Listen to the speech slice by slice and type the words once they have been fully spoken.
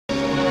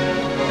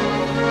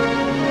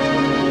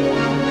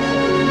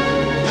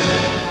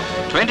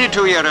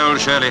22-year-old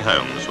Shirley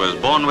Holmes was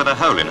born with a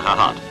hole in her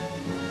heart.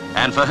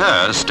 And for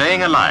her,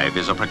 staying alive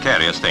is a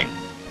precarious thing.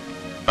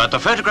 But the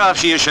photograph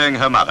she is showing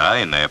her mother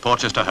in their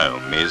Portchester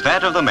home is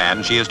that of the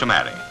man she is to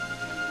marry.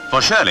 For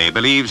Shirley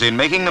believes in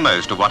making the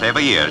most of whatever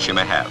years she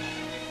may have.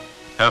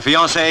 Her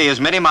fiancé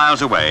is many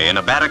miles away in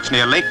a barracks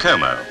near Lake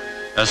Como,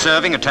 a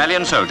serving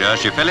Italian soldier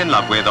she fell in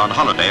love with on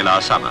holiday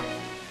last summer.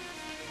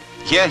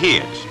 Here he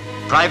is,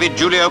 Private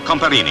Giulio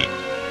Comparini.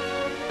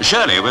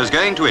 Shirley was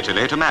going to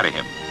Italy to marry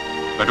him.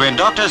 But when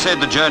doctors said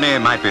the journey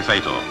might be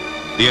fatal,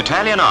 the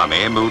Italian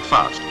army moved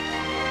fast.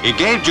 It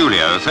gave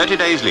Giulio 30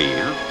 days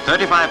leave,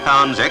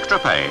 £35 extra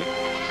pay,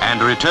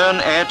 and a return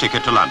air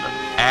ticket to London,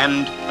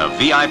 and a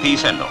VIP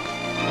send-off.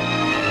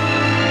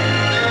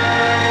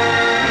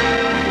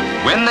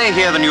 When they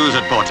hear the news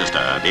at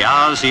Portchester, the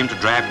hours seem to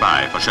drag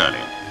by for Shirley.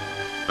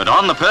 But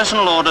on the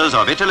personal orders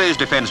of Italy's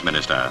defense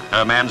minister,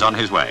 her man's on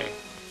his way.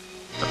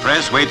 The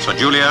press waits for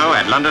Giulio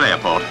at London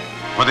airport,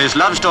 for this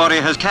love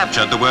story has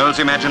captured the world's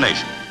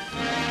imagination.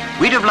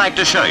 We'd have liked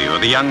to show you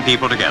the young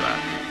people together,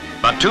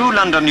 but 2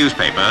 London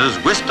newspapers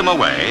whisked them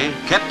away,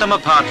 kept them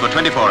apart for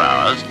 24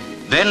 hours,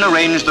 then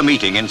arranged the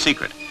meeting in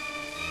secret.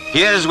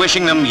 Here's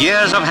wishing them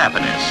years of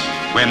happiness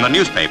when the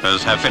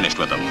newspapers have finished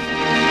with them.